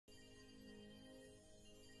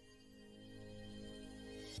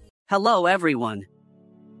Hello everyone.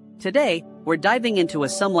 Today, we're diving into a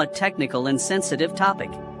somewhat technical and sensitive topic.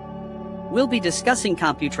 We'll be discussing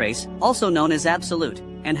Computrace, also known as Absolute,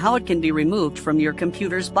 and how it can be removed from your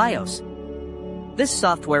computer's BIOS. This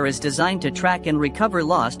software is designed to track and recover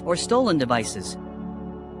lost or stolen devices.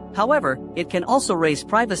 However, it can also raise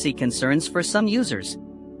privacy concerns for some users.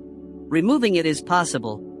 Removing it is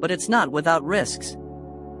possible, but it's not without risks.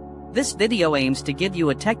 This video aims to give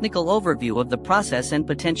you a technical overview of the process and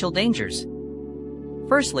potential dangers.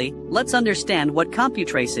 Firstly, let's understand what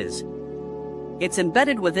Computrace is. It's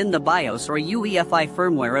embedded within the BIOS or UEFI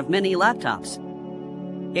firmware of many laptops.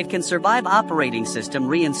 It can survive operating system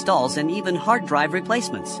reinstalls and even hard drive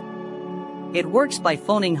replacements. It works by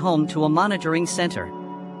phoning home to a monitoring center.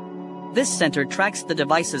 This center tracks the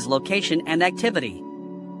device's location and activity.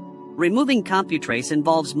 Removing Computrace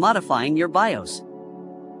involves modifying your BIOS.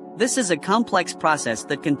 This is a complex process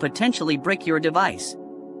that can potentially brick your device.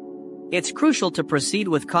 It's crucial to proceed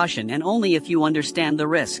with caution and only if you understand the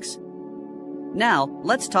risks. Now,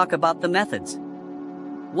 let's talk about the methods.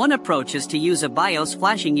 One approach is to use a BIOS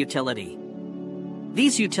flashing utility.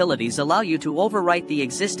 These utilities allow you to overwrite the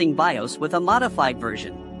existing BIOS with a modified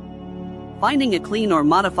version. Finding a clean or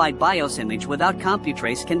modified BIOS image without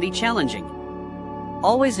Computrace can be challenging.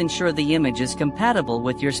 Always ensure the image is compatible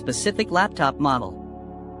with your specific laptop model.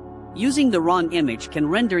 Using the wrong image can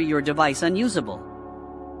render your device unusable.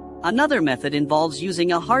 Another method involves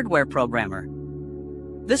using a hardware programmer.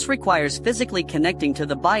 This requires physically connecting to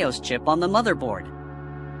the BIOS chip on the motherboard.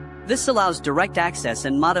 This allows direct access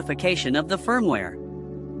and modification of the firmware.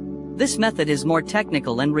 This method is more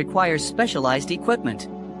technical and requires specialized equipment.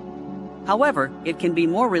 However, it can be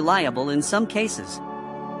more reliable in some cases.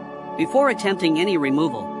 Before attempting any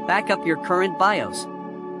removal, back up your current BIOS.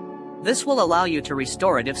 This will allow you to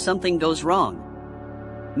restore it if something goes wrong.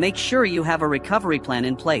 Make sure you have a recovery plan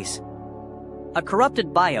in place. A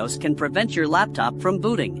corrupted BIOS can prevent your laptop from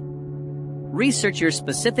booting. Research your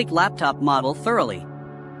specific laptop model thoroughly.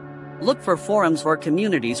 Look for forums or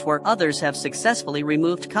communities where others have successfully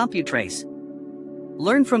removed Computrace.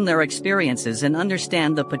 Learn from their experiences and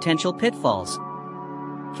understand the potential pitfalls.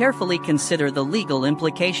 Carefully consider the legal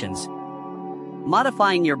implications.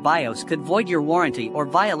 Modifying your BIOS could void your warranty or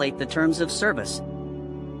violate the terms of service.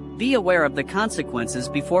 Be aware of the consequences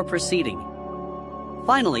before proceeding.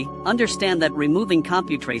 Finally, understand that removing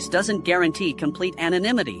Computrace doesn't guarantee complete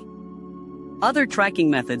anonymity. Other tracking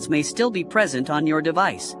methods may still be present on your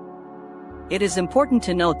device. It is important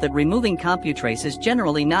to note that removing Computrace is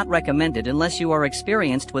generally not recommended unless you are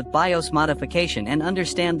experienced with BIOS modification and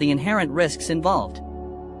understand the inherent risks involved.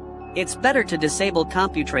 It's better to disable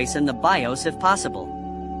Computrace in the BIOS if possible.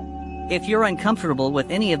 If you're uncomfortable with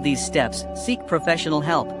any of these steps, seek professional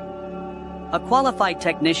help. A qualified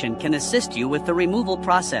technician can assist you with the removal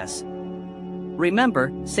process.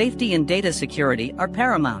 Remember, safety and data security are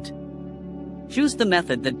paramount. Choose the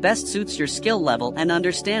method that best suits your skill level and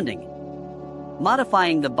understanding.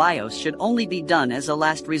 Modifying the BIOS should only be done as a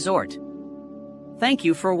last resort. Thank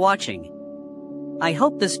you for watching. I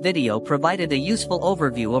hope this video provided a useful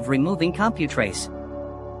overview of removing Computrace.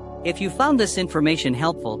 If you found this information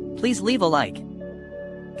helpful, please leave a like.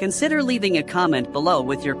 Consider leaving a comment below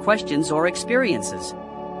with your questions or experiences.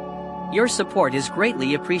 Your support is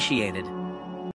greatly appreciated.